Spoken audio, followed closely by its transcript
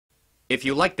If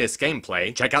you like this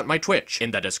gameplay, check out my Twitch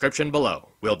in the description below.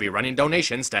 We'll be running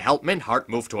donations to help Mintheart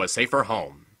move to a safer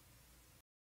home.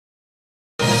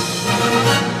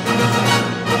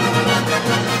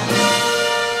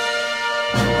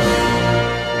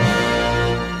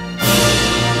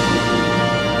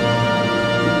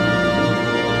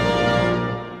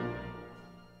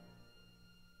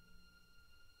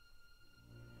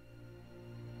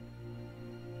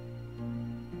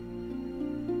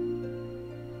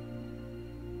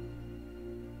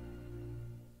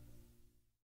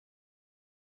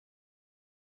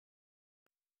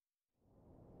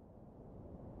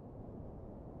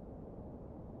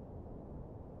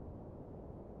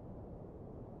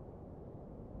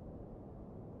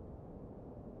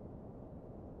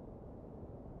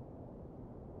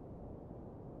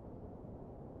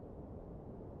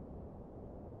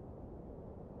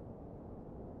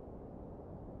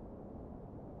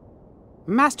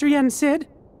 Master Yen Sid?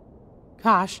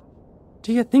 Gosh,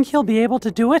 do you think he'll be able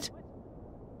to do it?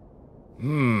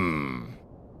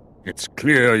 It's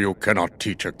clear you cannot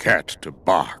teach a cat to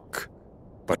bark.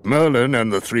 But Merlin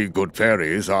and the three good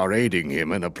fairies are aiding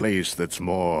him in a place that's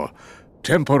more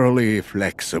temporally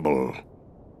flexible.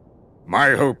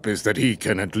 My hope is that he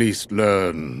can at least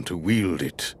learn to wield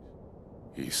it.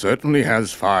 He certainly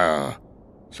has fire,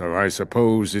 so I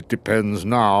suppose it depends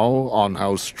now on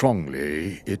how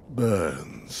strongly it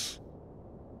burns.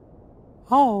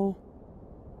 Oh.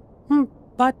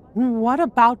 But what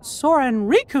about Sora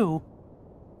and Riku?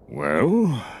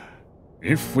 Well,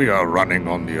 if we are running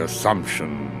on the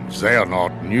assumption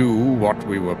Xehanort knew what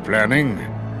we were planning,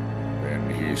 then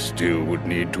he still would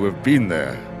need to have been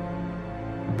there.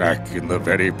 Back in the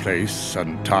very place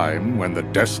and time when the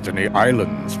Destiny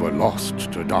Islands were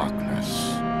lost to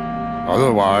darkness.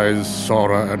 Otherwise,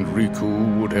 Sora and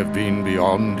Riku would have been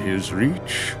beyond his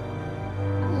reach.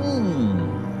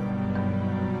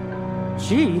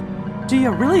 Gee, do you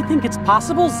really think it's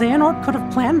possible Xehanort could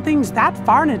have planned things that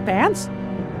far in advance?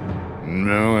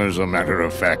 No, as a matter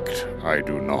of fact, I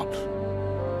do not.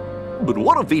 But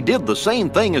what if he did the same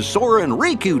thing as Sora and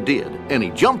Riku did, and he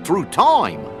jumped through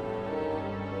time?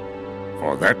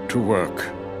 For that to work,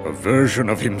 a version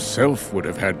of himself would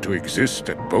have had to exist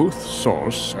at both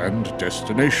source and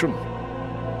destination.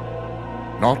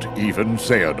 Not even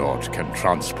Xehanort can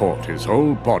transport his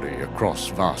whole body across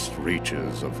vast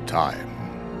reaches of time.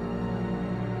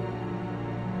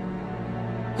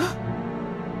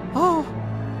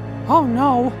 Oh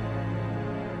no.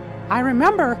 I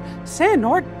remember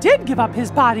Xehanort did give up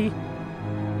his body.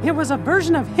 It was a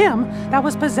version of him that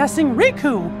was possessing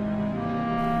Riku.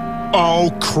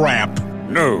 Oh, crap.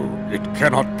 No, it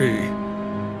cannot be.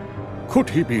 Could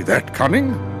he be that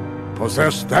cunning?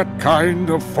 Possess that kind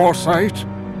of foresight?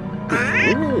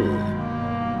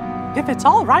 If it's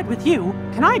all right with you,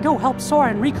 can I go help Sora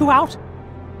and Riku out?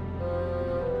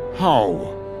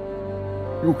 How?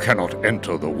 You cannot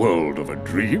enter the world of a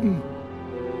dream.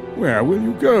 Where will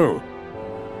you go?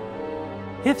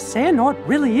 If Xehanort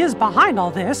really is behind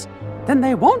all this, then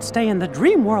they won't stay in the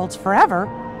dream worlds forever.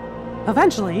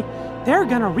 Eventually, they're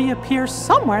gonna reappear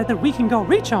somewhere that we can go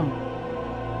reach them.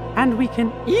 And we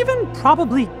can even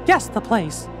probably guess the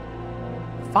place.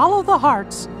 Follow the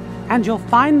hearts, and you'll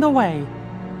find the way.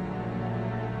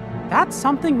 That's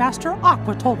something Master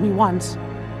Aqua told me once.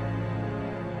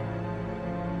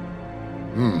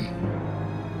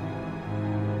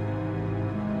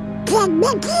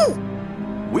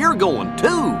 We're going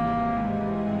too.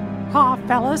 Aw,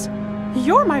 fellas,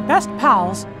 you're my best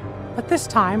pals. But this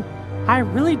time, I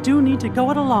really do need to go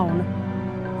it alone.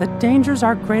 The dangers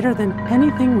are greater than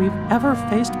anything we've ever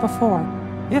faced before.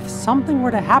 If something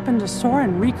were to happen to Sora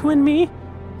and Riku and me,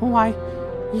 why,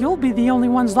 you'll be the only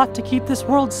ones left to keep this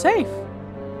world safe.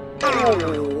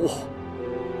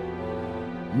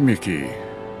 Mickey,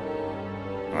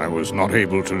 I was not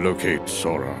able to locate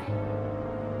Sora.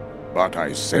 But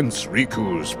I sense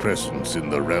Riku's presence in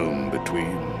the realm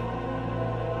between.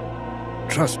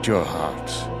 Trust your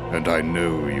heart, and I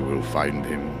know you will find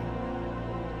him.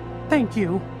 Thank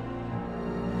you.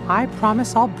 I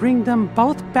promise I'll bring them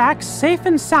both back safe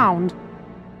and sound.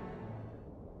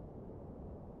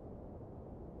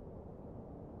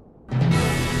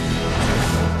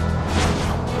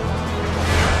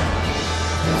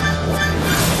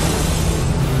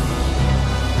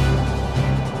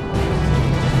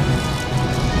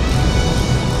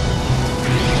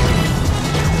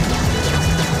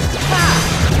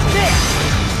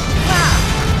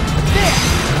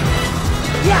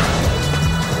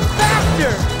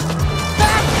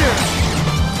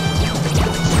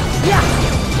 Yeah!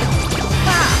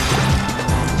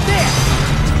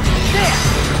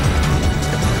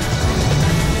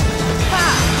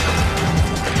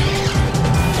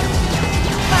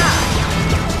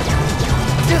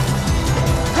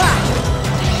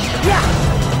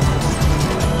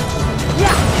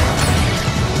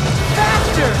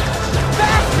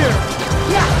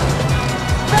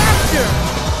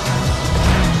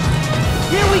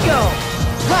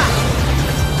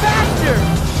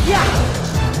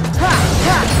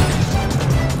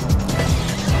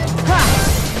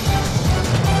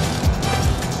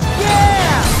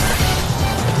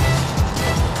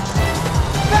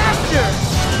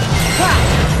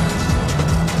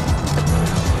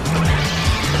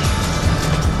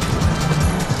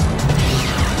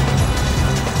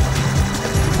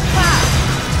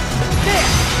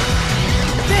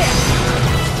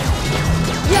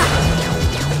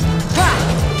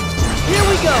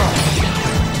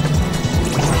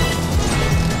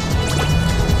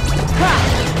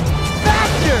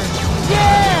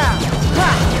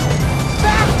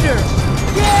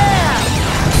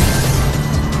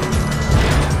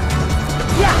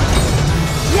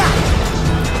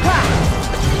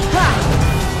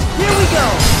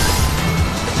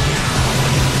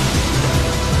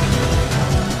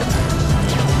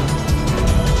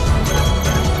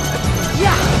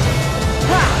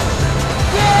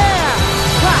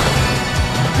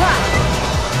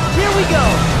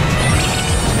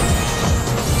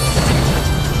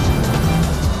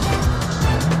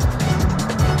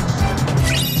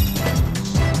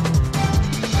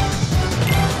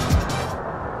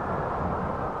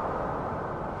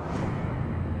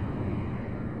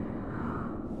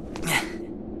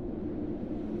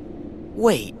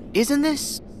 Wait, isn't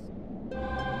this...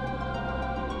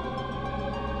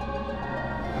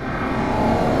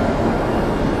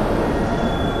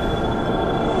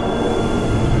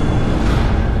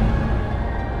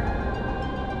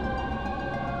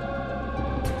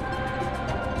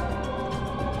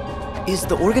 Is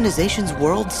the organization's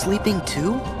world sleeping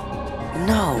too?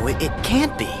 No, it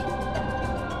can't be.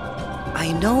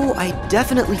 I know I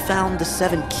definitely found the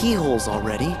 7 keyholes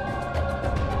already.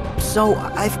 So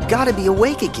I've got to be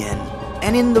awake again,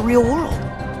 and in the real world.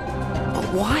 But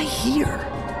why here?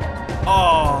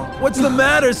 Aw, what's the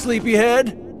matter, sleepyhead?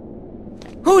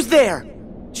 Who's there?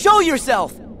 Show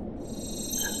yourself!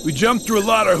 We jumped through a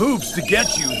lot of hoops to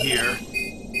get you here.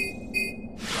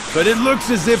 But it looks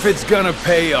as if it's gonna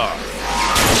pay off.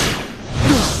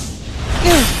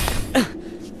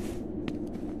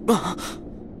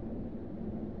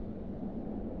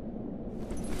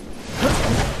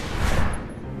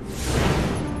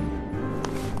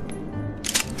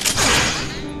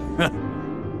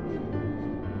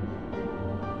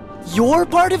 You're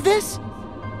part of this?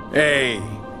 Hey,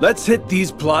 let's hit these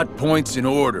plot points in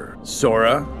order.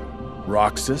 Sora,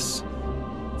 Roxas.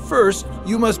 First,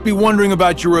 you must be wondering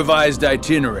about your revised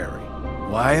itinerary.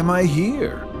 Why am I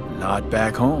here, not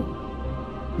back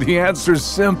home? The answer's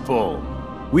simple.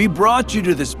 We brought you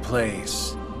to this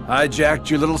place, hijacked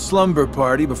your little slumber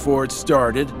party before it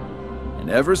started, and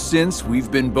ever since we've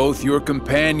been both your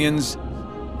companions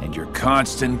and your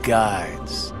constant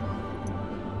guides.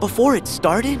 Before it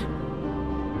started?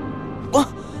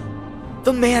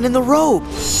 The man in the robe!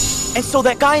 And so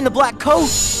that guy in the black coat!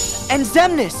 And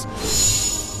Xemnas!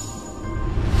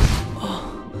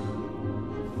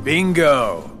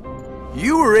 Bingo!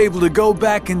 You were able to go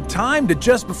back in time to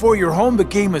just before your home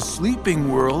became a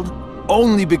sleeping world,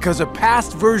 only because a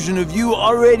past version of you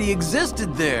already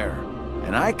existed there.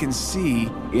 And I can see,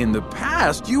 in the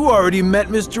past, you already met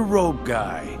Mr. Robe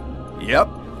Guy. Yep,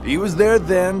 he was there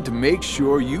then to make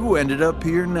sure you ended up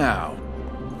here now.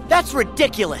 That's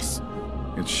ridiculous!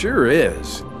 It sure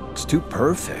is. It's too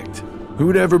perfect.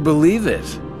 Who'd ever believe it?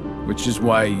 Which is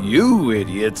why you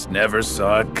idiots never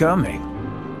saw it coming.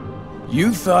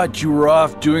 You thought you were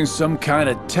off doing some kind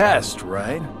of test,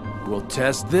 right? We'll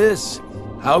test this.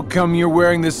 How come you're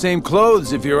wearing the same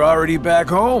clothes if you're already back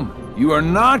home? You are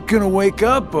not gonna wake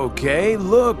up, okay?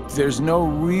 Look, there's no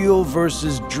real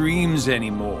versus dreams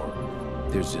anymore.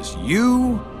 There's just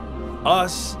you,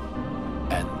 us,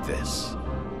 and this.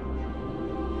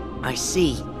 I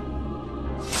see.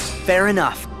 Fair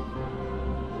enough.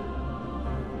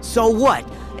 So what?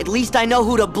 At least I know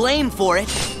who to blame for it.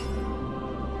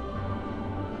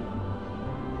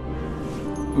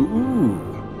 Ooh,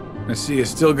 I see you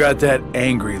still got that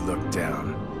angry look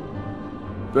down.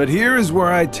 But here is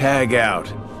where I tag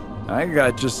out. I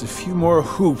got just a few more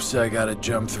hoops I gotta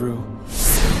jump through.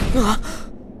 Huh?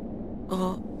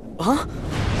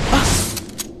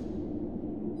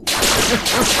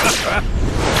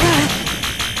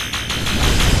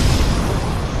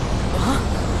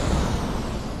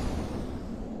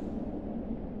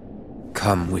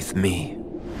 Come with me.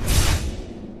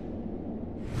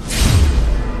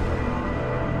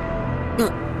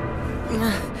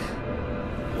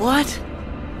 What?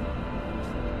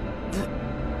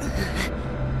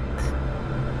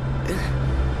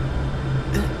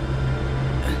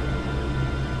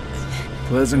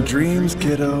 Pleasant dreams,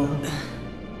 kiddo.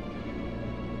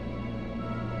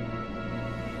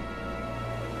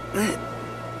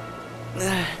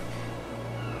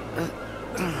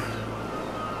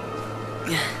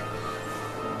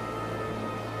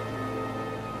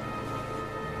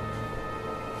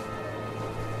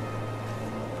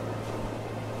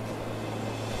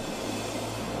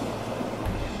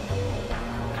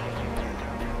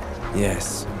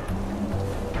 Yes.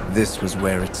 This was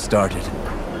where it started.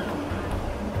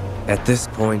 At this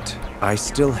point, I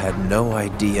still had no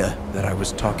idea that I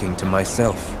was talking to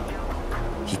myself.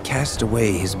 He cast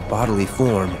away his bodily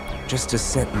form just to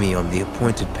set me on the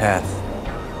appointed path.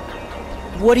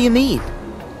 What do you mean?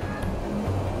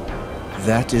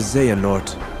 That is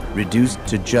Xehanort, reduced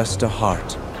to just a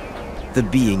heart. The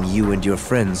being you and your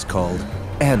friends called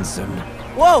Ansem.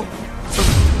 Whoa!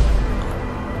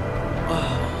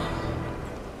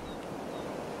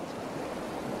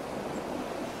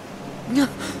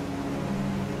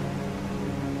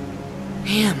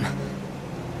 Him.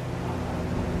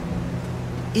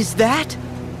 Is that?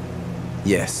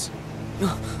 Yes.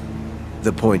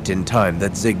 The point in time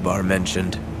that Xigbar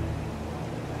mentioned.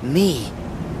 Me.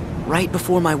 Right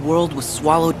before my world was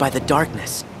swallowed by the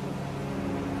darkness.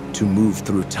 To move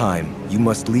through time, you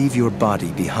must leave your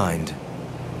body behind.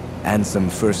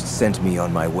 Ansem first sent me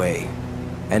on my way.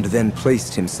 and then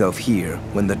placed himself here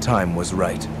when the time was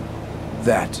right.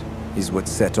 That is what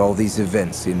set all these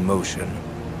events in motion.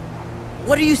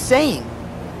 What are you saying?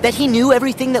 That he knew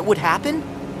everything that would happen?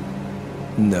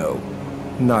 No,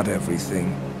 not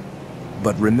everything.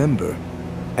 But remember,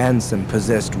 Ansem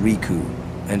possessed Riku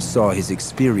and saw his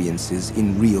experiences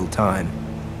in real time.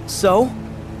 So?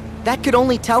 That could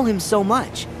only tell him so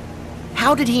much.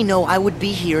 How did he know I would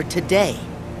be here today?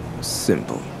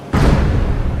 Simple.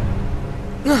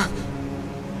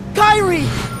 Kairi!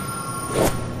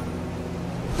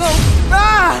 No!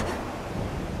 Ah!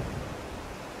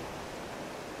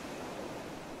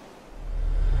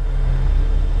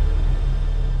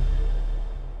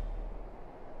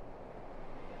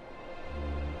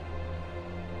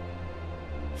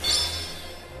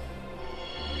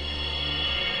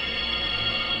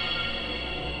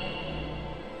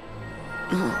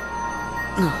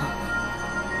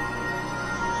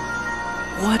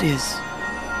 What is...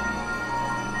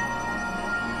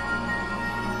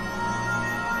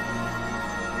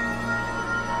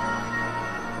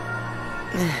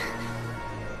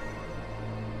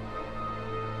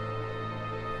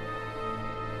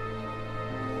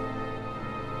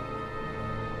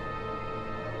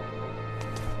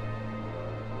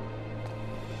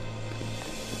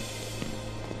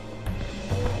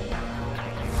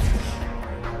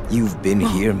 You've been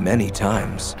here many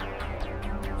times.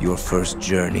 Your first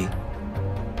journey,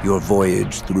 your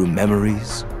voyage through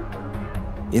memories,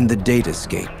 in the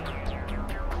datascape,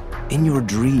 in your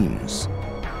dreams,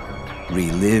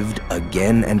 relived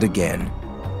again and again,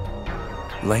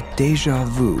 like deja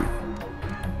vu.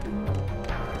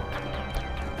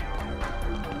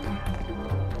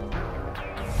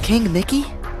 King Mickey?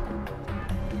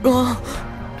 Oh.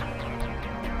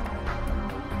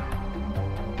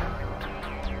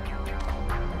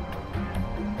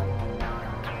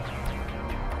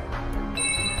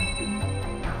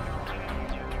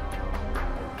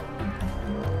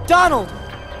 Donald!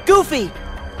 Goofy!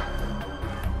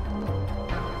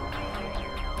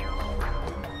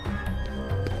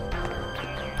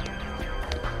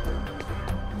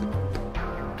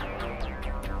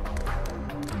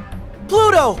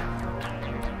 Pluto!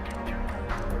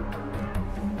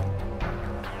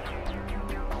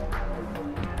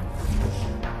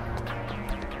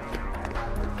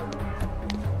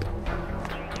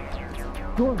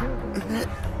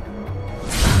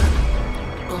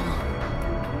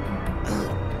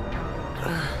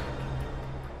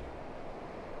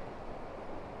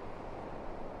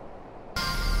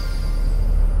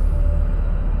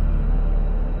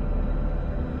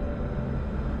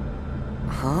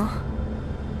 Huh?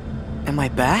 Am I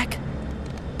back?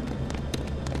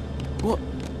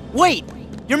 Wait!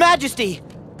 Your Majesty!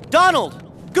 Donald!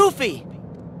 Goofy!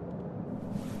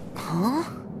 Huh?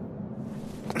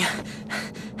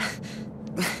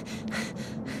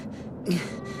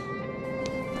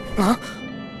 Huh?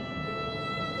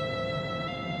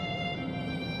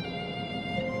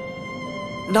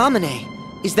 Naminé,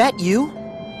 is that you?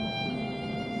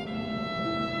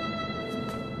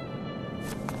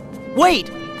 Wait!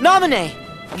 Naminé!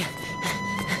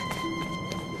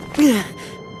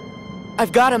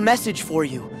 I've got a message for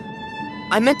you.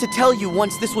 I meant to tell you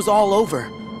once this was all over.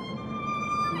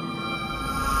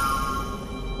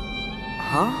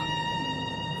 Huh?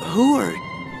 Who are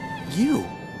you?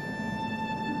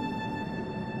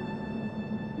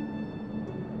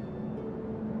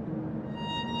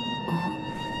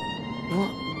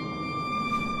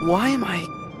 Why am I...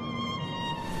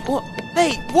 Well,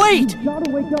 hey, wait! You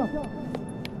gotta wake up.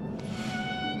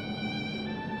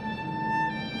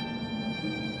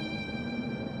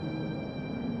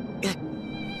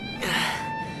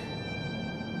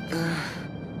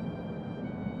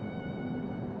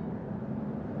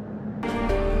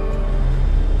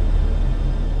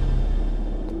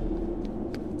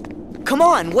 Come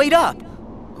on, wait up!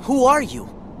 Who are you?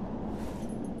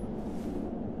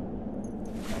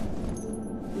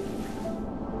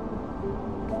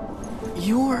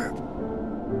 You're...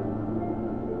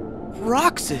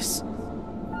 Roxas!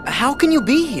 How can you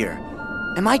be here?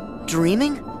 Am I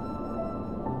dreaming?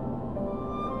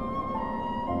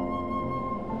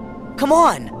 Come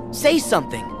on, say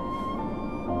something!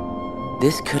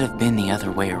 This could have been the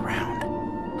other way around.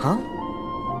 Huh?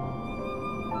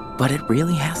 But it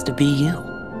really has to be you.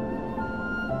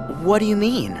 What do you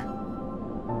mean?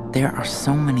 There are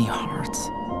so many hearts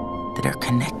that are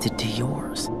connected to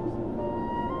yours.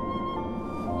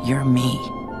 You're me,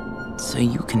 so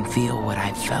you can feel what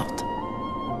I've felt.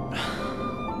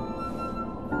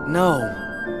 No.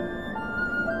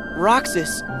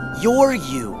 Roxas, you're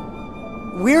you.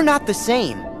 We're not the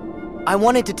same. I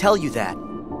wanted to tell you that.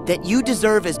 that you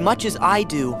deserve as much as I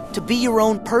do to be your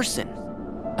own person.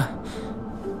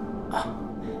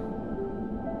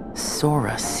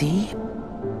 Sora, see?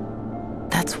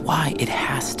 That's why it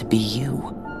has to be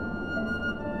you.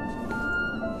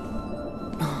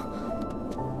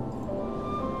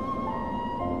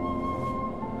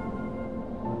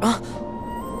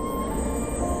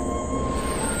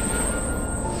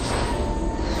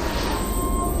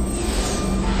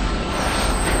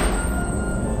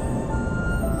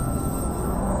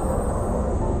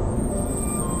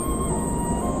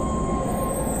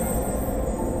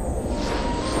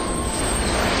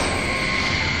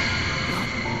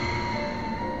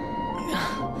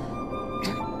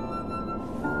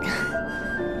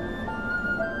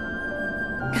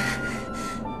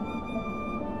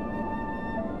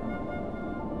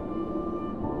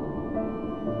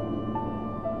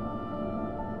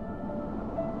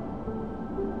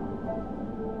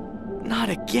 Not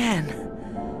again.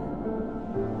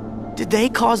 Did they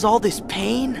cause all this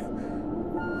pain?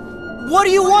 What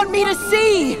do you want me to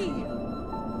see?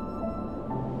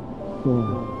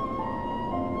 Sora,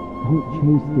 don't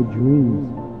chase the dreams.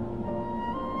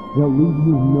 They'll lead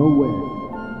you nowhere.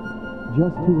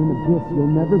 Just to an abyss you'll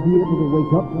never be able to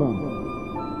wake up from.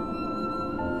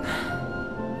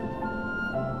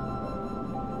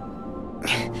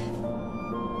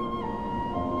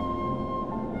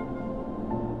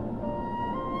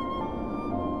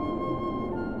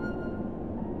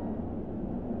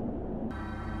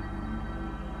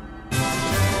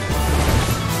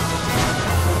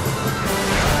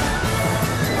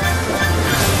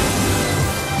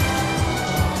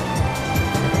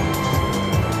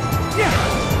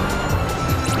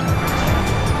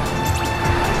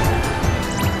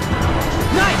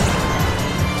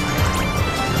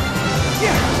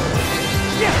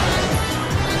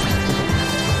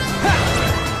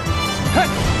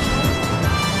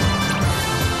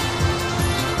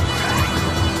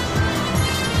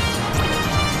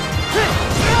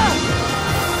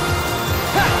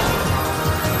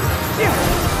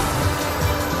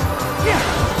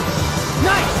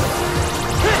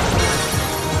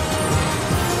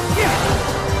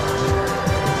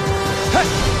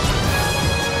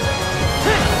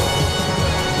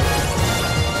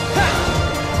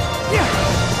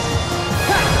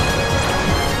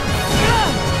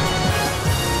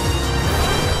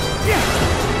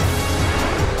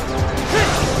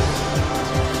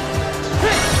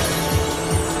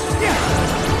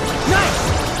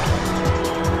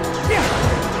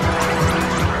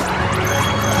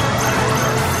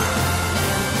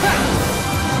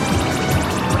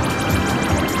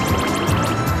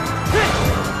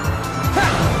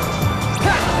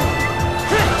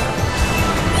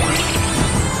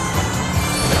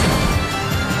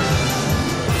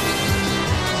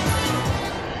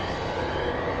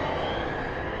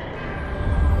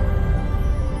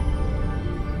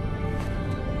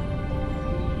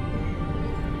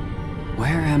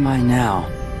 Where am I now?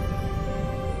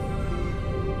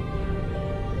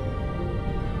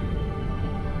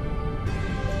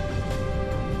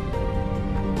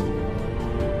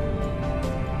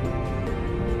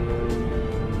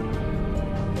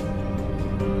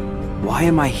 Why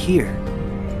am I here?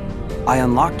 I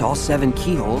unlocked all 7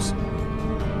 keyholes,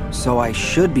 so I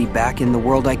should be back in the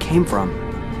world I came from.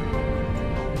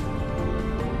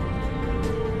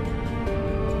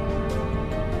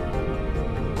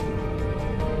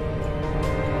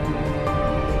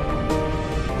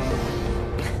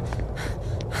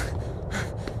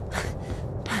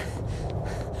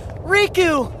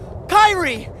 Riku!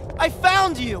 Kairi! I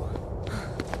found you!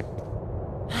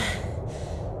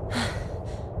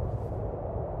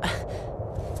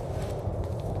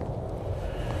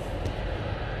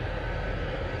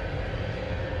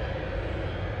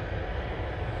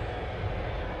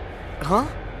 Huh?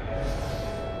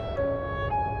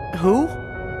 Who?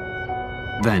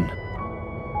 Ven.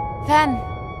 Ven.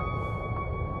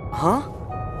 Huh?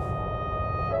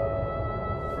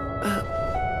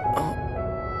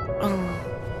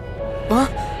 Huh?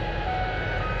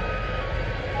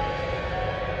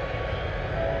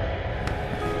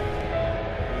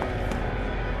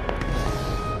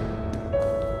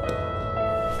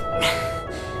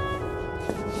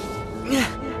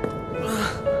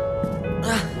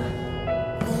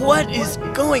 What is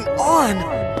going on?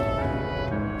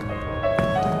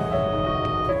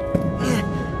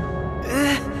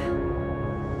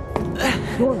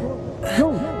 Sora,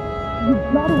 don't!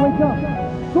 You've got to wake up!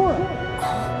 Sora!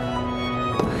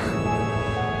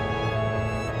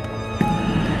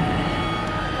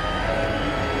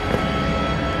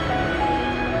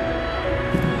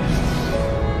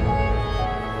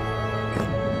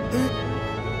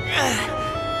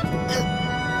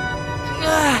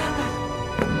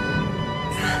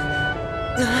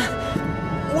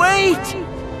 Wait!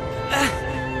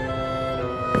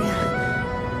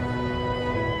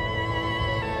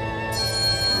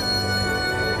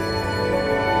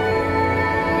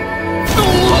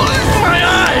 My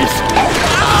eyes!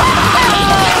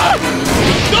 Ah!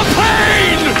 The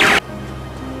pain!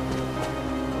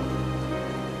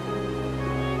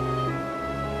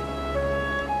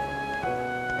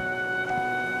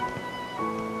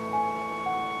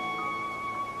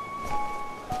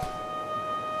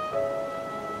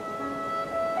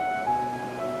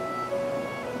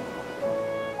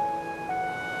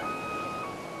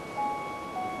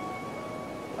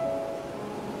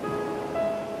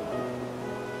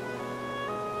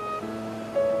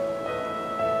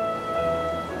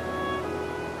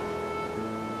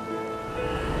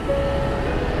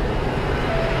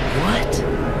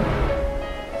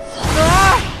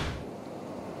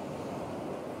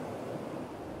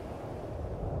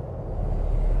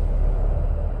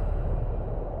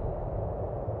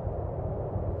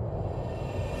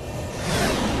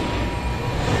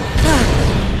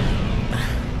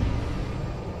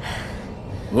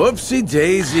 Whoopsie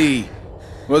daisy.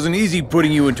 Wasn't easy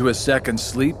putting you into a second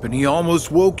sleep, and he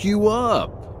almost woke you up.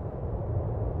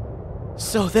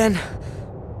 So then,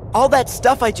 all that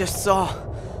stuff I just saw,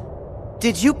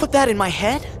 did you put that in my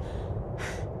head?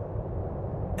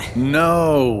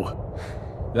 No.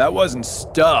 That wasn't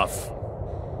stuff.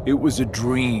 It was a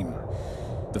dream.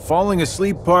 The falling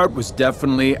asleep part was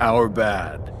definitely our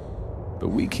bad. But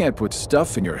we can't put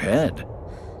stuff in your head.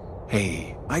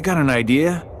 Hey, I got an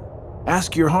idea.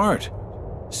 Ask your heart.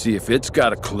 See if it's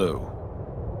got a clue.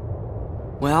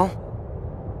 Well,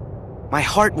 my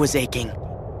heart was aching.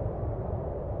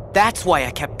 That's why I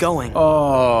kept going.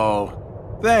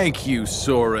 Oh, thank you,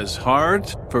 Sora's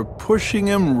heart, for pushing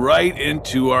him right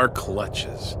into our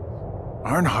clutches.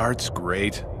 Aren't hearts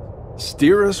great?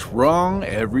 Steer us wrong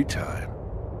every time.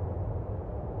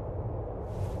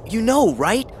 You know,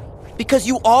 right? Because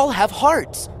you all have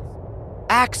hearts.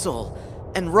 Axel,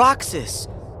 and Roxas,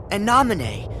 and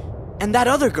Naminé, and that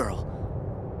other girl.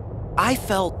 I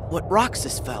felt what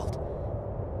Roxas felt.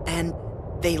 And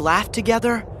they laughed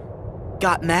together,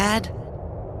 got mad,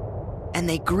 and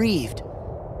they grieved.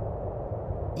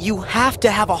 You have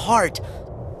to have a heart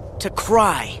to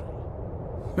cry.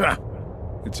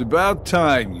 It's about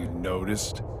time you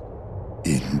noticed.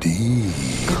 Indeed.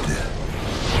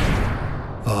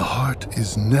 A heart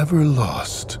is never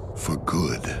lost for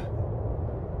good.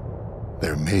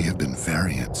 There may have been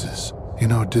variances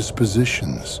in our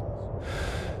dispositions,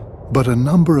 but a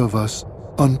number of us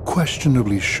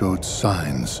unquestionably showed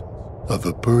signs of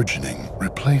a burgeoning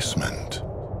replacement.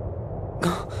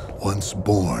 Once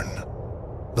born,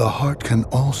 the heart can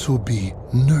also be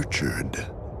nurtured.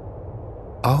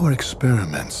 Our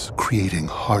experiments creating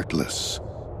Heartless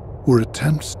were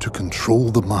attempts to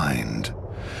control the mind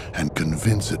and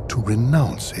convince it to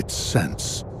renounce its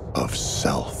sense of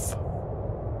self.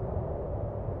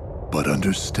 But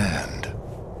understand,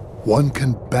 one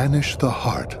can banish the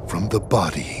heart from the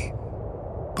body,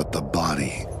 but the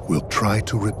body will try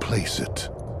to replace it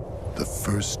the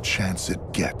first chance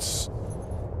it gets,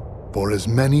 for as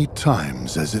many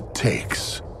times as it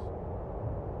takes.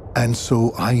 And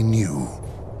so I knew,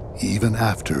 even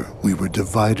after we were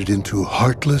divided into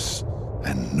Heartless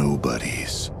and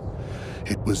Nobodies,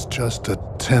 it was just a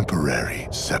temporary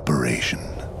separation.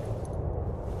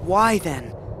 Why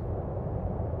then?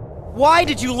 Why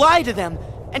did you lie to them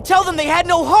and tell them they had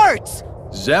no hearts?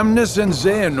 Xemnas and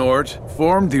Xehanort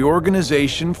formed the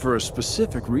organization for a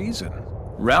specific reason.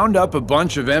 Round up a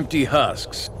bunch of empty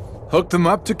husks, hook them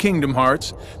up to Kingdom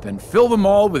Hearts, then fill them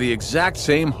all with the exact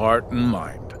same heart and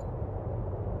mind.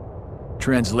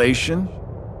 Translation?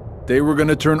 They were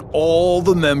gonna turn all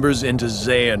the members into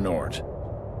Xehanort.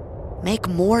 Make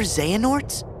more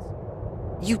Xehanorts?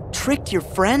 You tricked your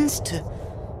friends to...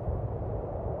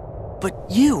 But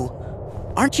you...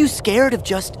 Aren't you scared of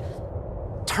just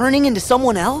turning into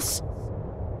someone else?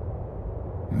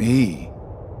 Me?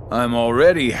 I'm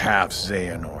already half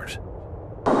Xehanort.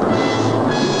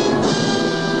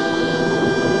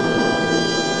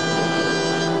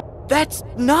 That's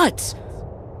nuts!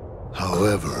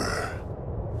 However,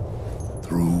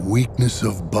 through weakness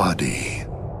of body,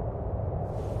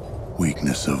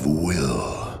 weakness of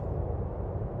will,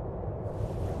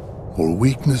 or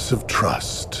weakness of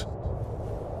trust,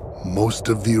 most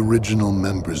of the original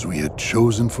members we had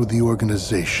chosen for the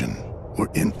organization were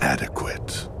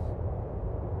inadequate.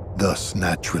 Thus,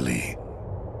 naturally,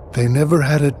 they never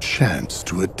had a chance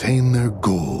to attain their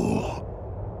goal.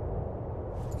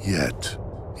 Yet,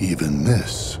 even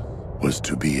this was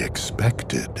to be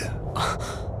expected.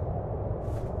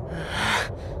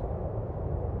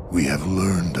 We have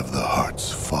learned of the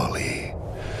heart's folly,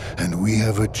 and we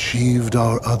have achieved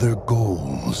our other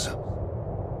goals.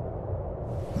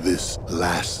 This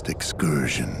last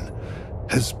excursion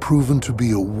has proven to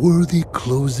be a worthy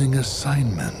closing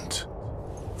assignment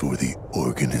for the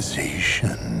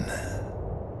organization.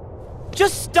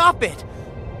 Just stop it!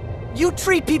 You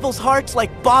treat people's hearts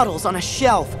like bottles on a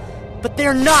shelf, but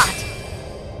they're not!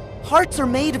 Hearts are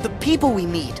made of the people we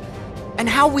meet, and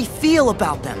how we feel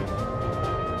about them.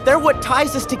 They're what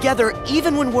ties us together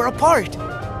even when we're apart.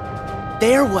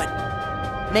 They're what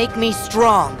make me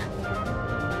strong.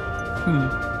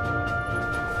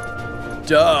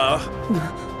 Duh.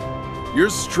 You're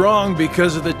strong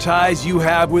because of the ties you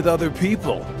have with other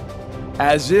people.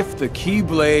 As if the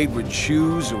Keyblade would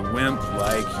choose a wimp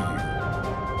like you.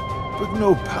 But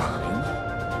no pouting.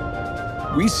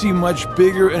 We see much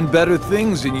bigger and better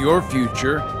things in your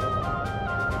future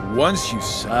once you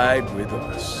side with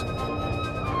us.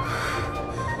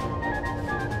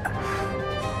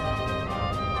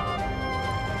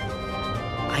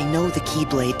 I know the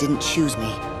Keyblade didn't choose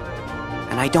me,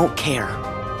 and I don't care.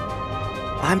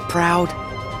 I'm proud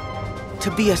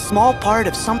to be a small part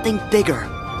of something bigger.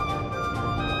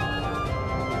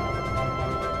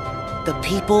 The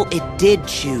people it did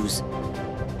choose.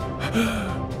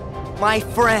 My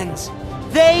friends,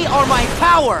 they are my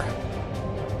power!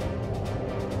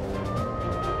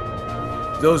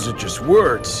 Those are just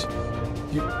words.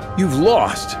 You've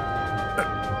lost.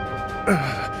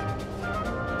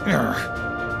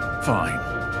 Fine.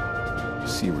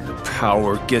 See where your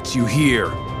power gets you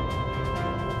here.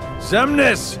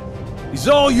 Xemnas! He's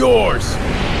all yours!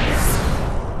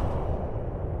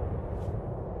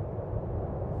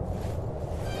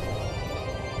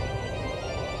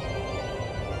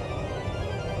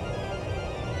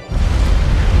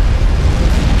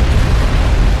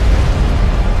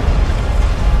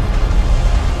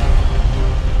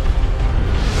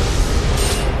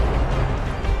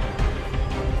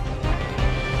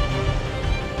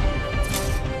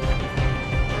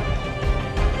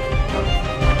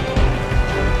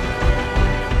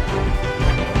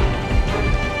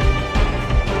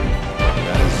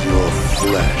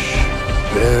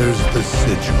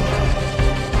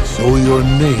 So your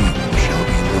name shall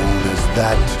be known as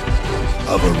that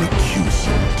of a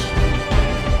recusant.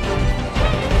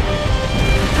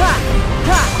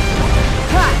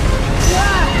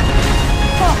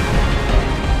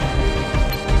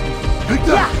 Take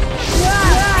that!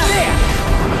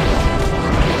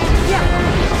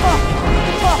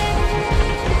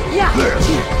 There!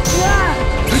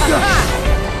 Take that!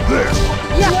 There!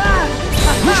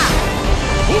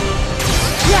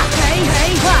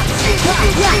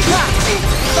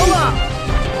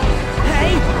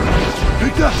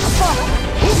 Take that!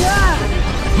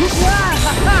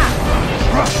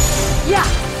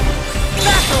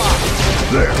 Back off!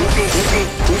 There! Hey!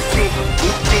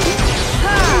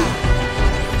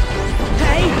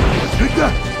 Take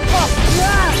that!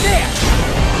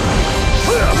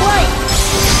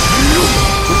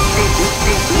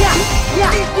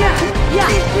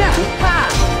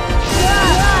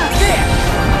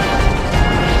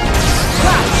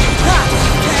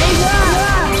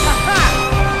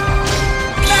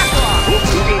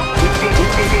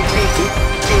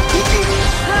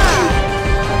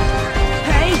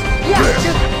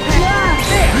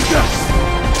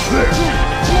 There!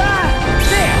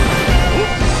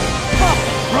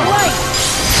 Wait!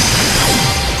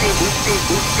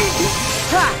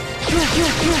 There!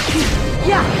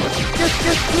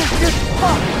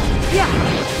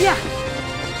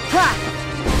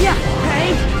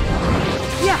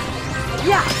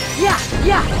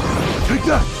 Take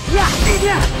that! There!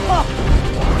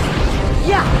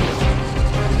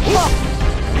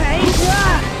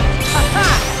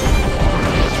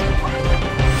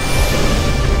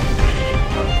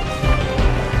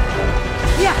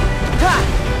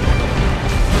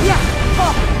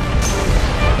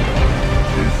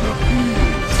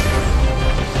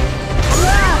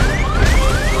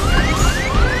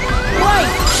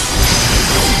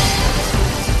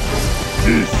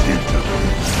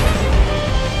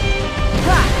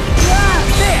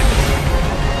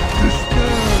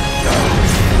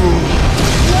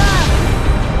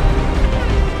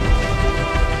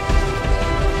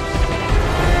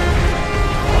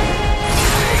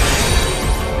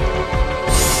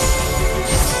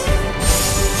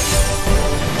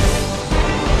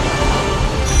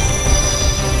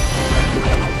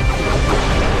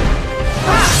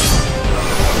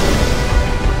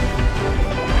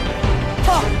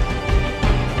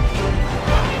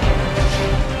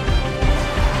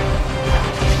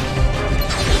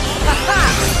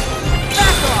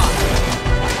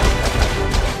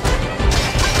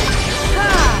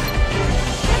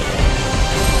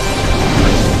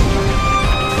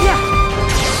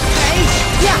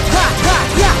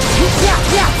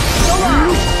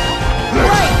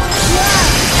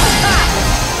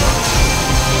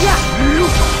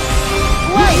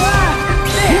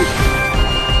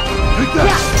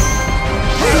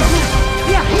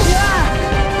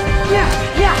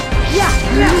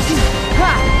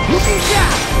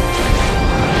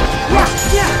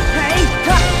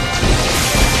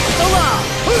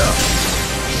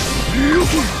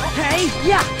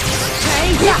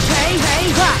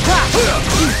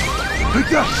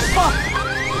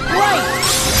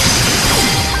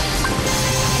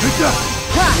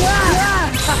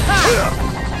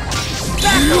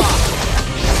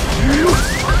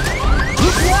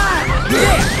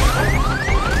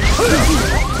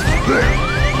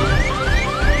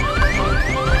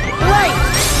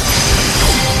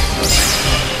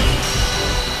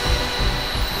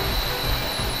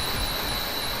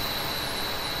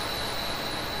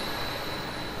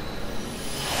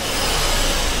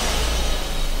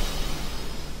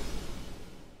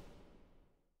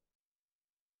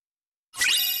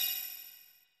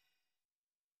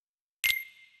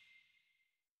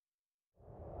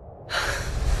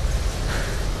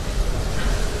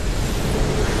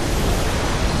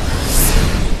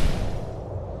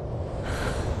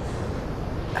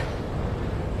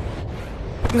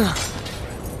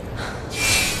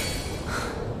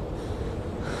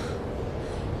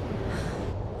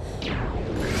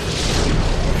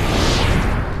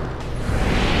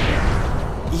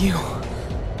 You...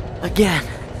 again.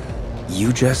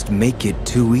 You just make it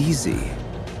too easy.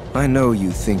 I know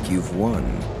you think you've won,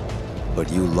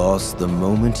 but you lost the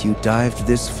moment you dived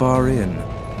this far in.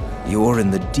 You're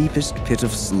in the deepest pit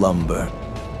of slumber,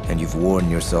 and you've worn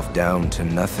yourself down to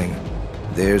nothing.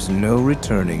 There's no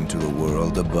returning to the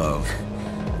world above.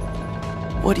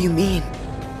 What do you mean?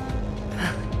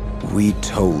 We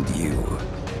told you.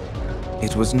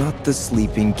 It was not the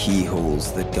sleeping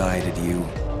keyholes that guided you.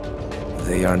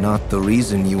 They are not the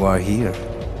reason you are here.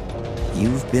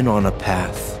 You've been on a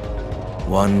path,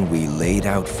 one we laid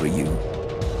out for you.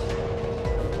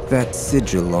 That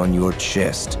sigil on your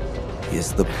chest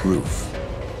is the proof.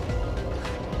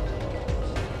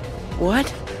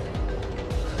 What?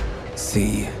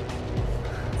 See,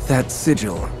 that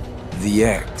sigil, the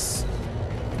X,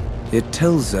 it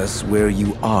tells us where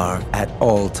you are at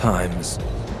all times.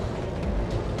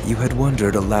 You had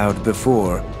wondered aloud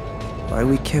before why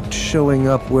we kept showing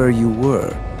up where you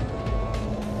were.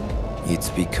 It's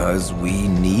because we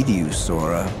need you,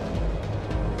 Sora.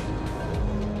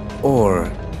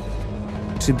 Or,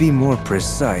 to be more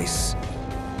precise,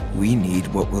 we need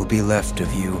what will be left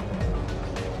of you.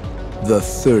 The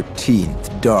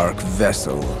 13th Dark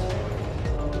Vessel.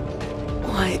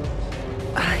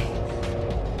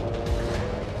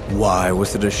 Why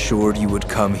was it assured you would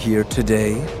come here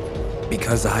today?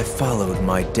 Because I followed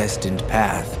my destined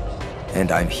path,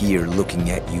 and I'm here looking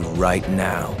at you right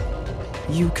now.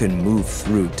 You can move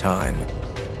through time,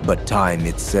 but time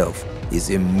itself is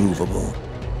immovable.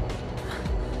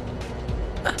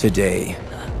 Today,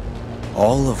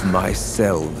 all of my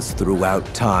selves throughout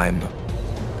time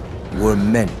were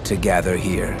meant to gather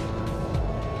here,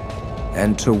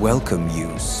 and to welcome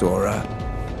you, Sora,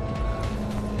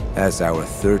 as our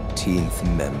 13th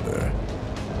member.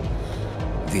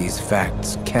 These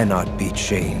facts cannot be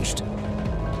changed.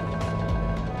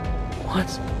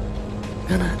 What's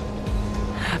gonna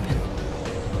happen?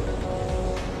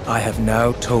 I have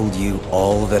now told you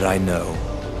all that I know.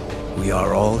 We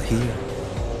are all here,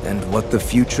 and what the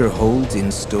future holds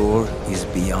in store is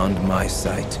beyond my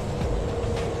sight.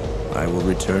 I will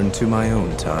return to my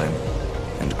own time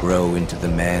and grow into the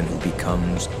man who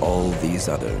becomes all these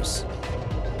others.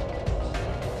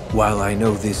 While I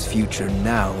know this future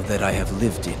now that I have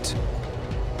lived it,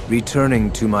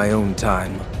 returning to my own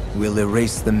time will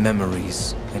erase the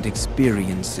memories and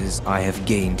experiences I have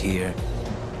gained here.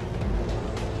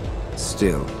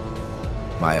 Still,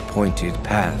 my appointed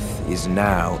path is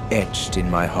now etched in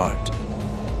my heart,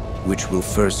 which will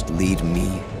first lead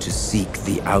me to seek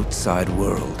the outside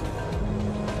world.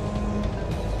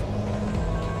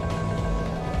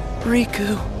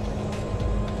 Riku.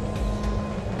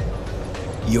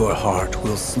 Your heart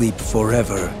will sleep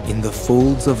forever in the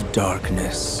folds of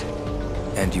darkness,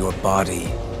 and your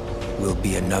body will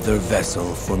be another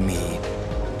vessel for me.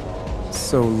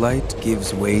 So light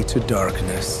gives way to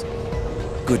darkness.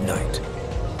 Good night,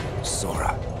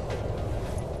 Sora.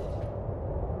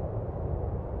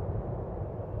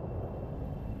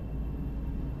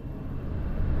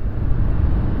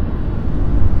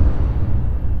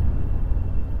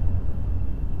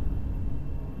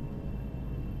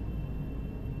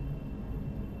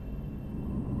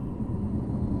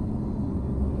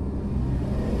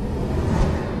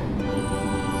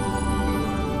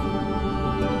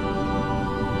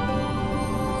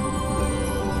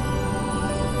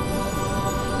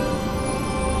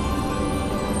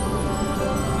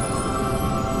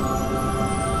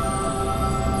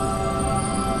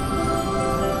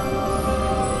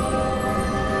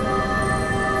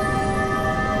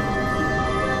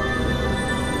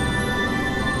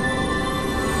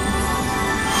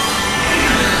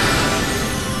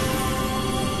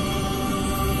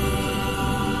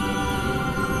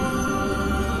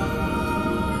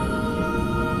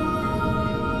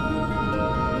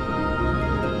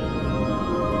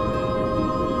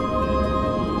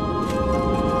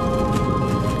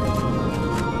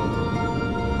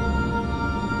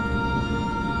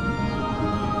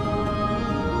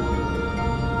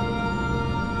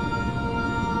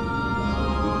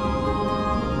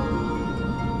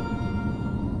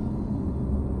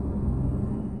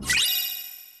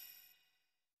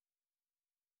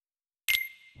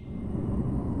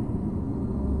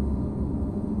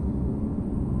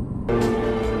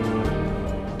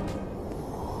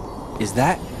 Is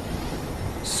that...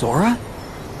 Sora?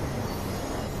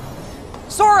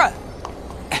 Sora!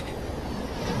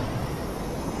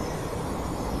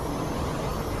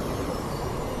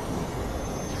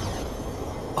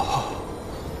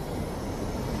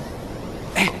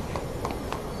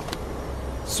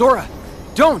 Sora,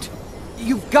 don't!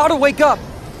 You've got to wake up!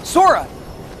 Sora!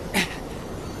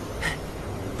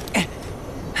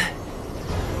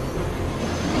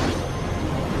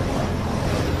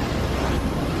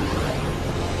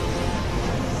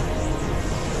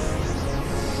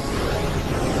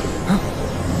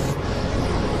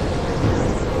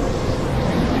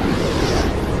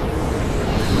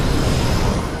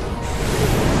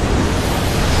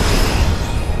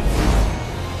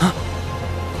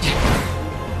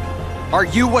 Are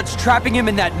you what's trapping him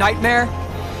in that nightmare?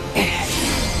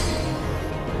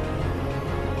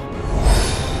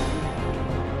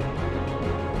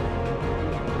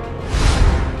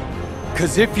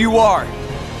 'Cause if you are,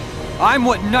 I'm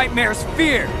what nightmares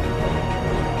fear!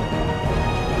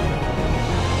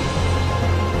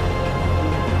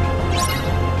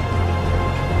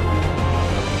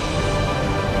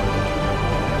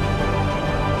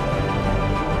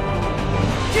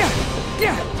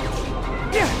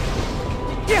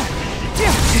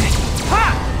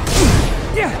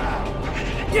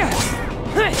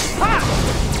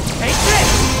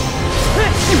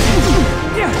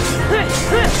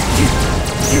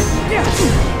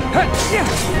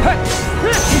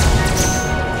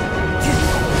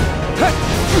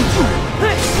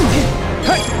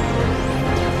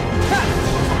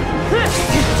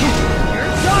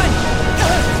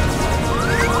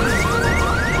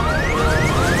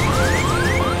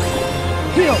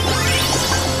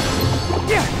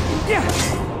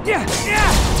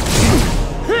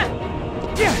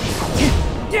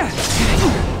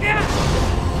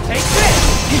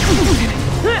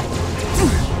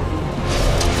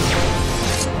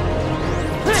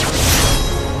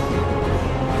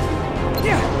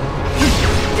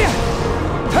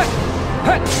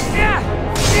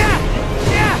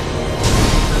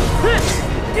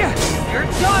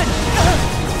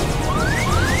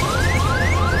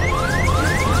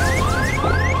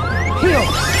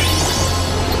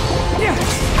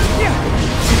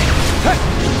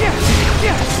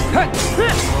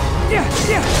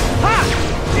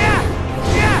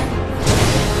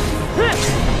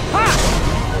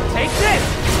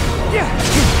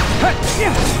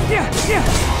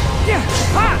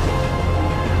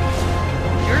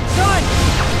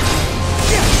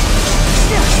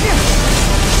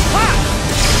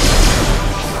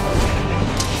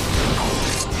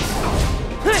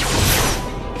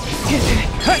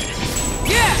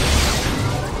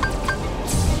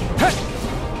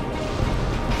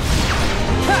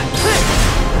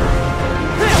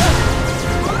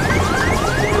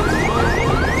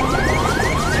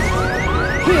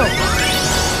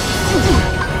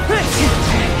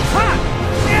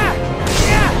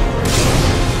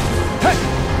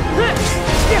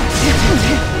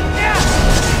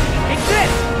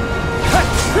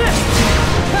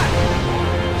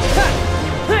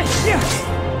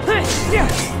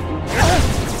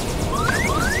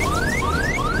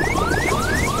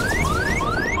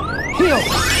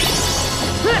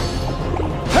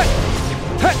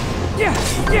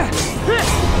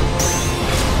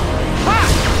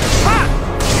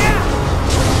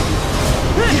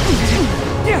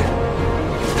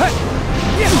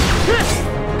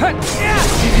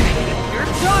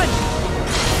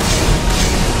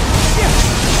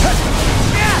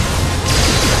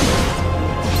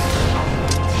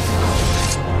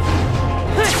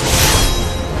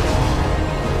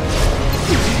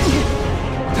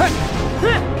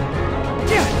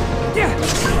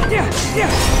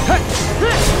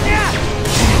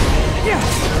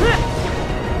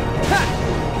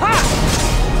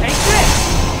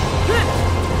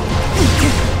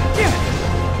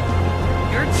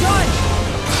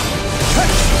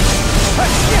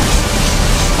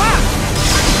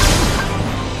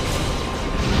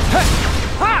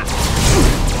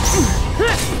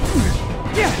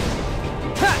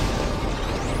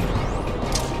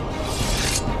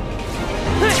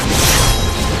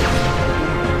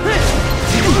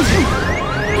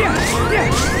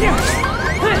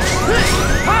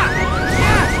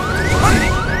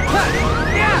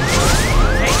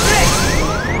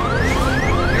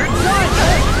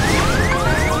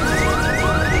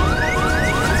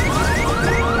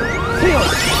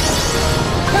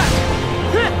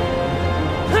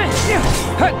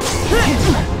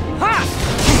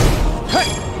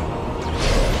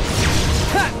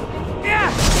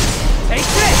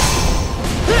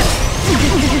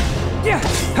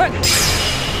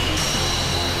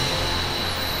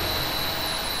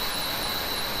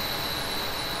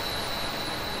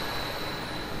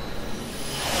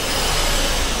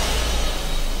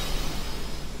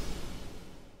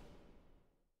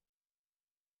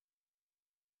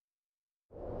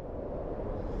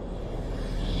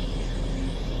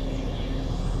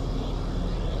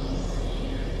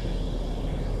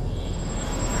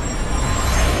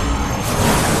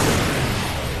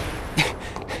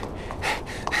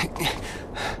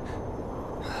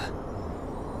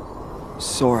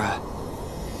 Sora,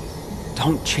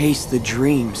 don't chase the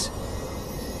dreams.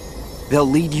 They'll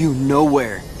lead you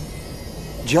nowhere.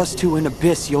 Just to an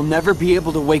abyss you'll never be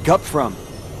able to wake up from.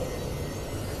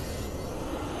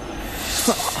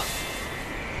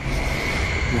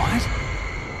 What?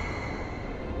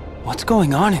 What's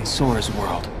going on in Sora's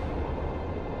world?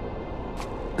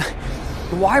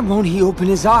 Why won't he open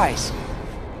his eyes?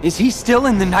 Is he still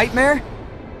in the nightmare?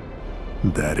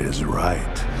 That is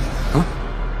right. Huh?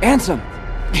 Ansem!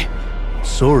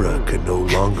 Sora can no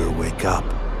longer wake up.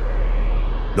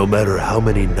 No matter how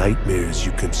many nightmares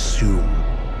you consume,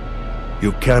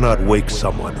 you cannot wake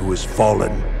someone who has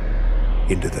fallen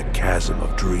into the chasm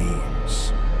of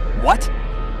dreams. What?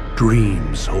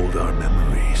 Dreams hold our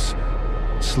memories.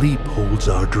 Sleep holds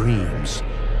our dreams.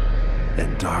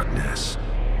 And darkness,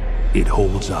 it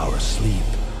holds our sleep.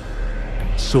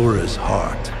 Sora's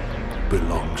heart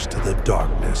belongs to the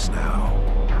darkness now.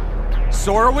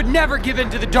 Sora would never give in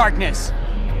to the darkness!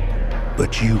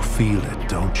 But you feel it,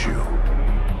 don't you?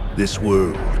 This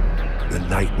world, the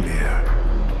nightmare,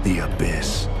 the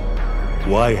abyss.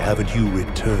 Why haven't you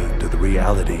returned to the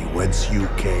reality whence you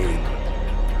came?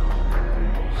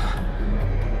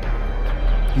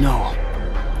 No.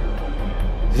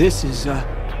 This is a...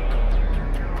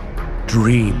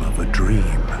 Dream of a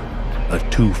dream. A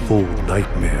twofold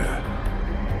nightmare.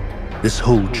 This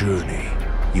whole journey,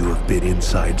 you have been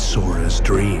inside Sora's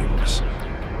dreams.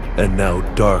 And now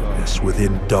darkness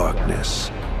within darkness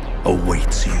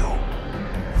awaits you.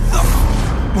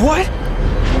 What?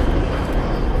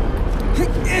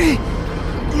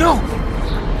 No!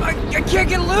 I can't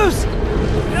get loose!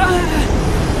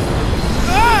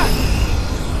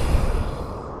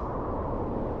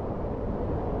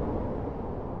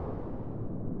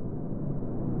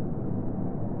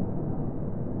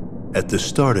 At the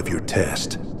start of your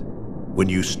test, when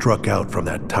you struck out from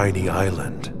that tiny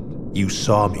island, you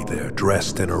saw me there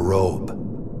dressed in a robe.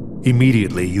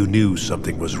 Immediately you knew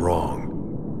something was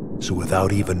wrong. So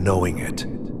without even knowing it,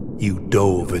 you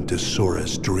dove into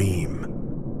Sora's dream.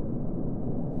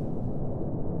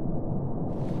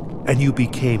 And you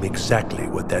became exactly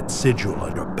what that sigil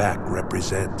on your back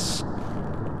represents.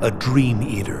 A dream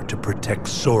eater to protect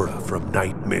Sora from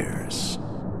nightmares.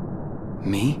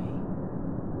 Me?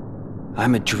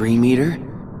 I'm a dream eater?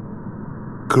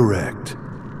 Correct.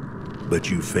 But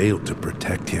you failed to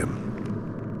protect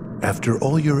him. After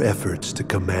all your efforts to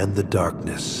command the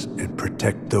darkness and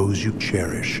protect those you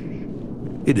cherish,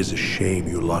 it is a shame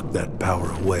you locked that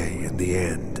power away in the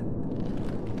end.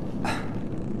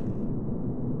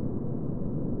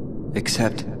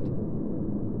 Except,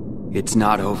 it's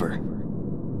not over.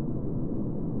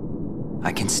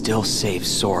 I can still save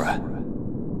Sora.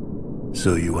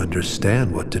 So you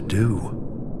understand what to do.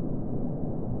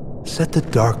 Set the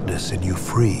darkness in you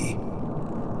free,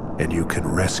 and you can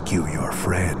rescue your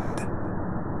friend.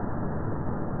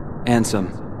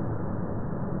 Ansem.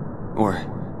 Or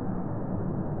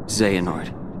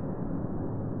Xehanort.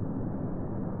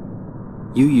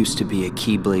 You used to be a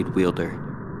Keyblade wielder.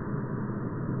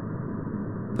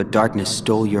 But darkness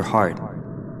stole your heart.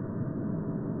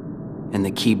 And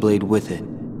the Keyblade with it.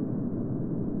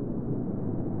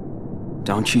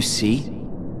 Don't you see?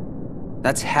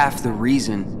 That's half the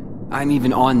reason I'm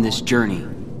even on this journey.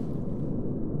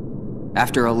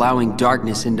 After allowing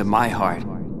darkness into my heart,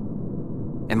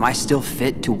 am I still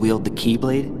fit to wield the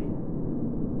Keyblade?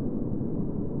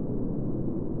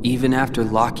 Even after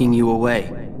locking you away,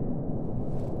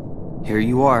 here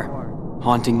you are,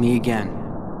 haunting me again.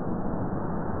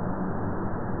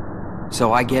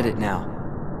 So I get it now.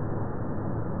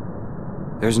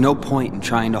 There's no point in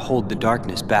trying to hold the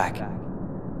darkness back.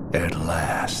 At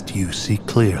last, you see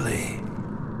clearly.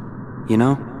 You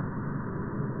know,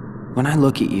 when I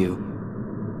look at you,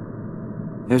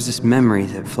 there's this memory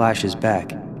that flashes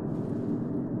back.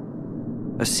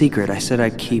 A secret I said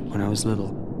I'd keep when I was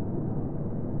little.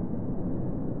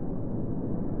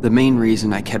 The main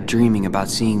reason I kept dreaming about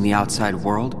seeing the outside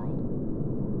world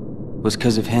was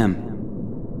because of him.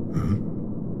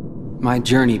 My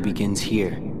journey begins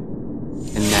here.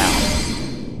 And now,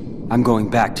 I'm going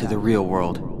back to the real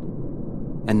world.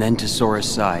 And then to Sora's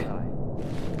side.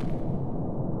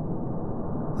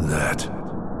 That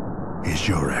is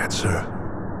your answer?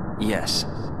 Yes.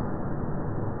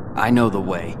 I know the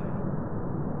way.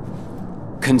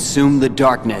 Consume the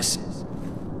darkness.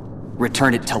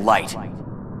 Return it to light.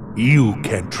 You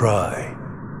can try.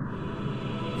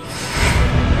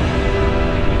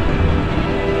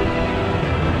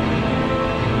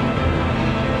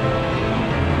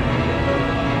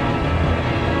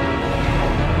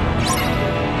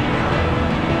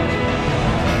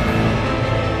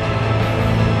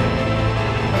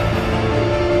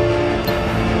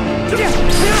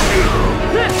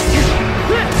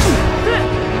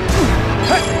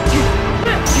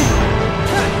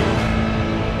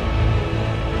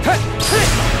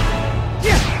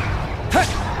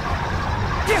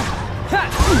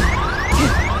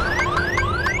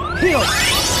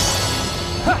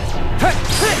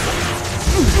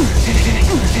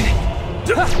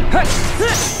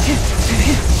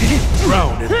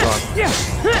 Drown in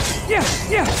darkness.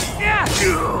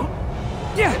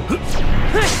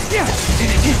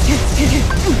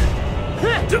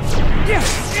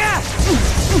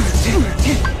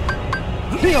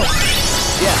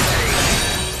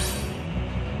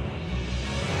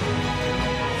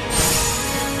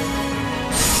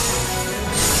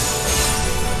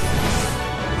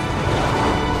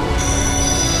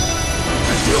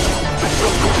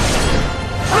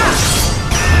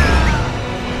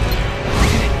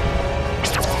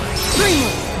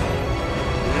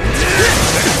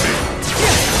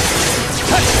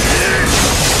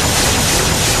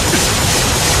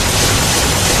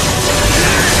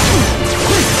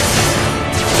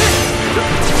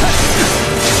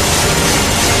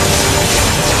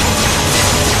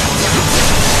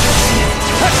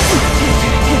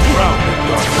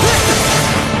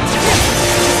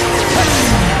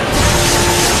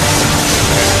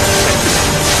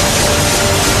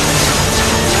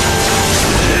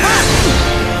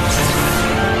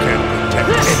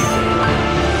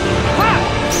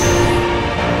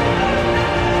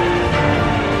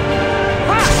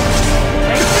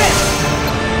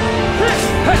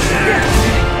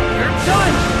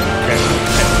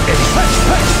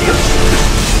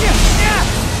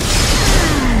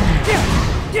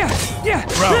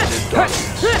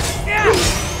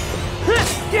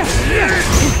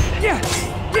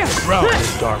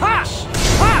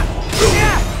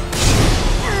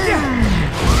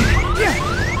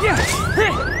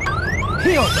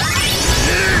 Heal!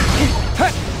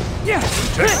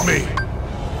 Protect me.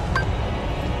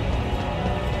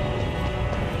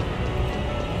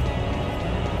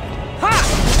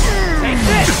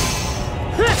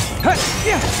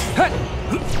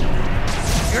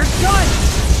 You're done!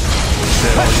 Is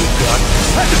that all you got?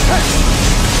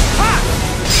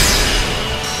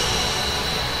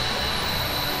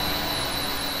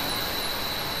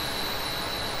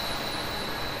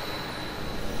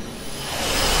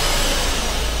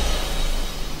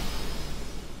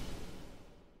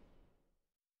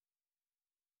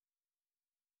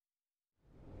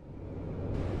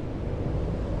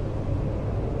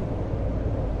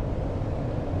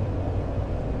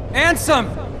 Ansem!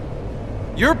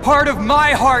 You're part of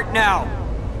my heart now!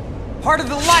 Part of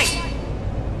the light!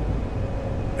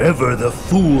 Ever the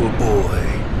fool boy,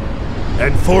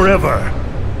 and forever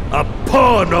a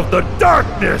pawn of the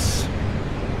darkness!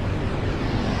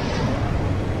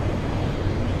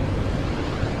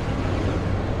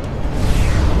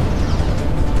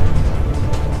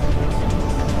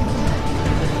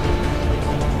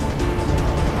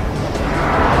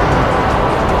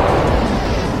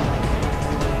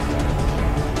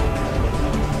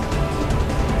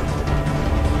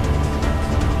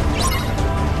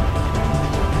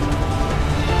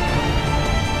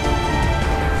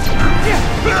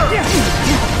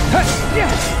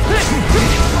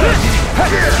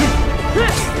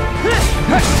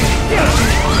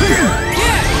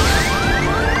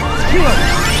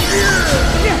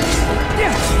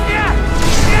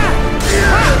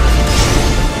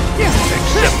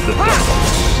 Accept the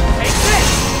darkness.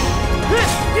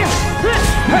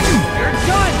 You're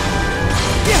done!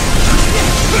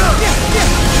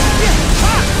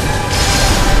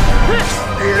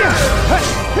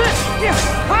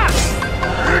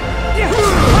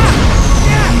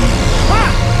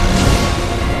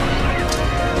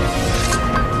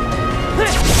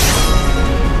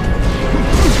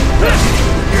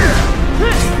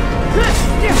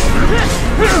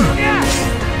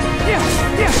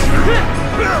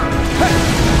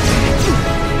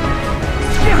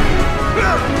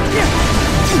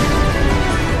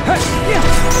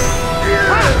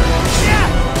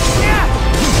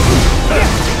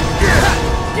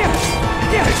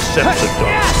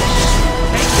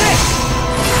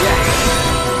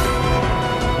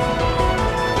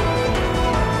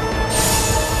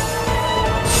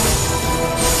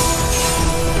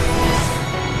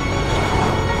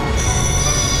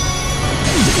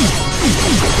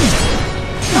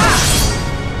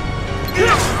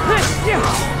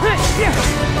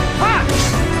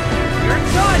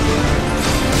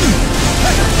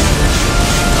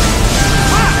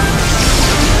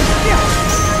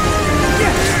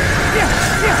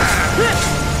 Yeah!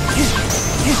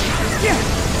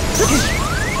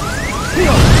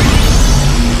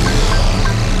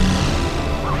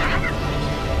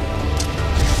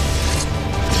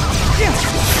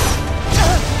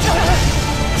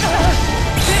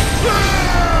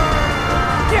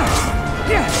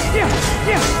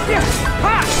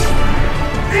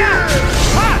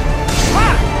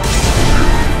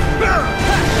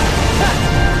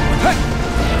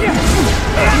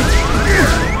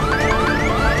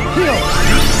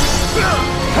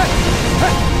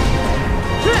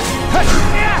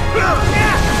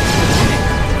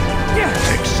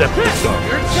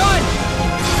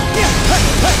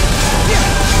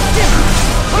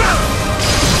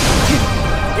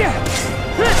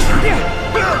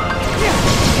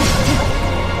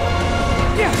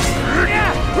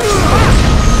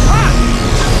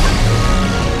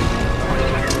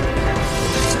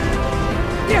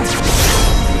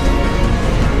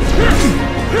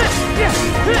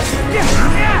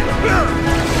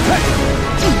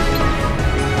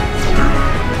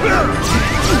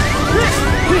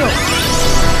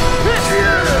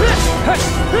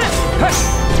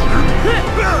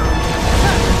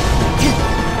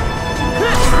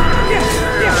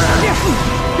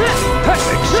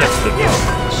 Accept the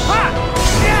promise.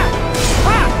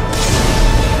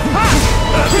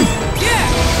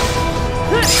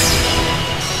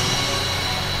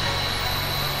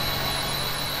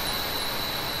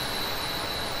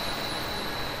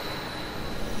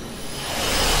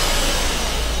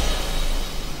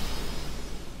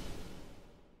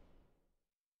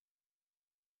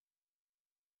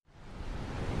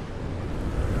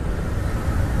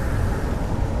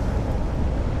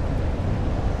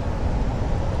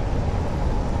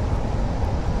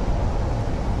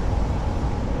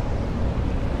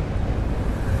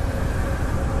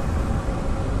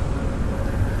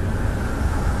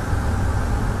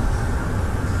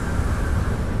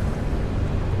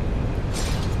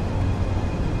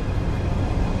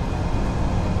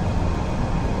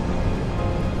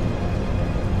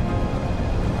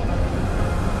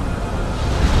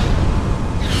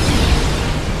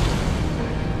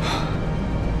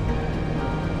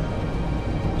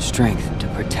 Strength to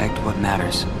protect what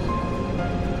matters.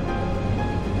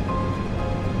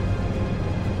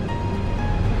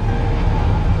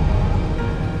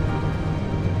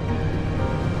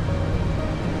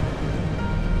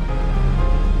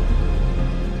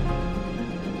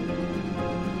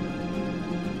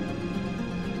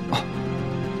 Oh,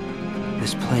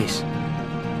 this place.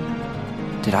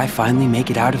 Did I finally make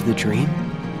it out of the dream?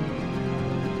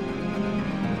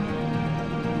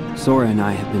 Sora and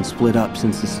I have been split up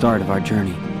since the start of our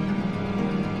journey.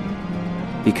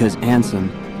 Because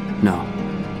Ansem... No.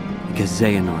 Because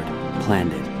Xehanort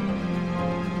planned it.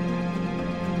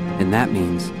 And that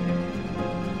means...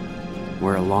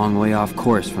 we're a long way off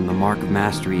course from the Mark of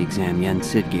Mastery exam Yen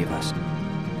Sid gave us.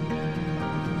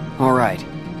 Alright.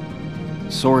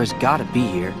 Sora's gotta be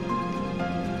here.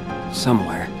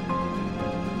 Somewhere.